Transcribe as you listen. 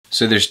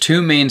So there's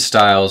two main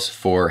styles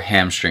for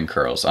hamstring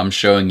curls. I'm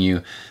showing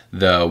you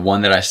the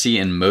one that I see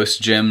in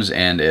most gyms,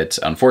 and it's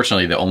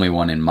unfortunately the only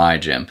one in my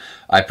gym.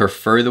 I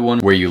prefer the one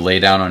where you lay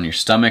down on your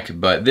stomach,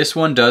 but this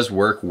one does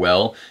work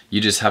well.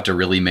 You just have to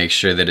really make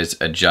sure that it's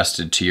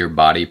adjusted to your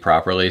body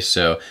properly.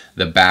 So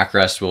the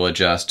backrest will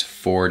adjust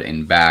forward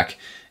and back.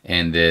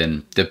 And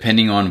then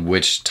depending on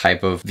which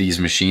type of these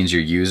machines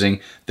you're using,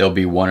 there'll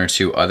be one or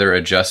two other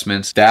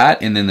adjustments. That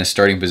and then the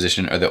starting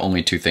position are the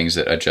only two things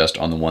that adjust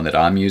on the one that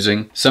I'm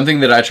using. Something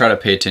that I try to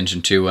pay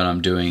attention to when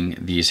I'm doing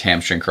these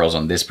hamstring curls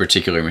on this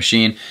particular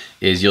machine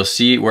is you'll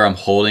see where I'm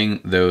holding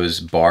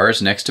those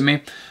bars next to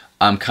me,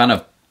 I'm kind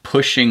of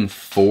pushing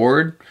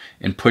forward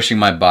and pushing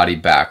my body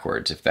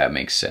backwards, if that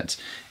makes sense.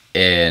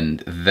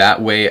 And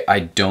that way I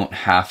don't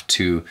have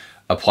to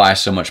apply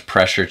so much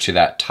pressure to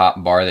that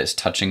top bar that's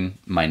touching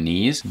my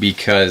knees,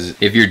 because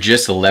if you're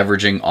just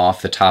leveraging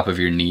off the top of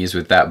your knees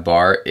with that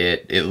bar,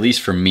 it, at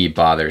least for me,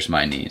 bothers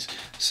my knees.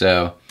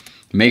 So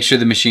make sure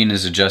the machine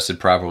is adjusted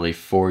properly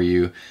for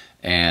you,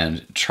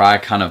 and try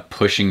kind of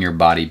pushing your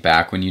body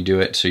back when you do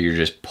it, so you're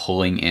just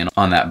pulling in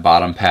on that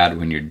bottom pad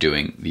when you're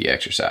doing the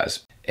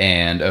exercise.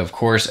 And of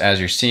course, as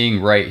you're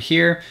seeing right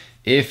here,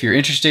 if you're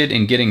interested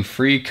in getting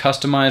free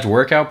customized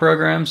workout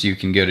programs, you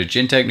can go to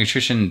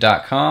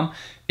gentechnutrition.com,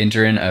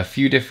 enter in a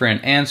few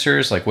different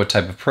answers, like what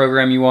type of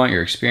program you want,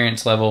 your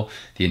experience level,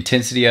 the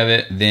intensity of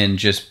it, then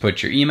just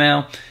put your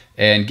email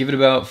and give it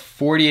about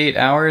 48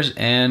 hours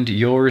and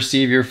you'll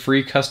receive your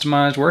free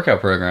customized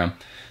workout program.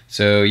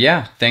 So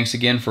yeah, thanks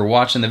again for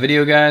watching the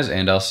video, guys,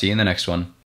 and I'll see you in the next one.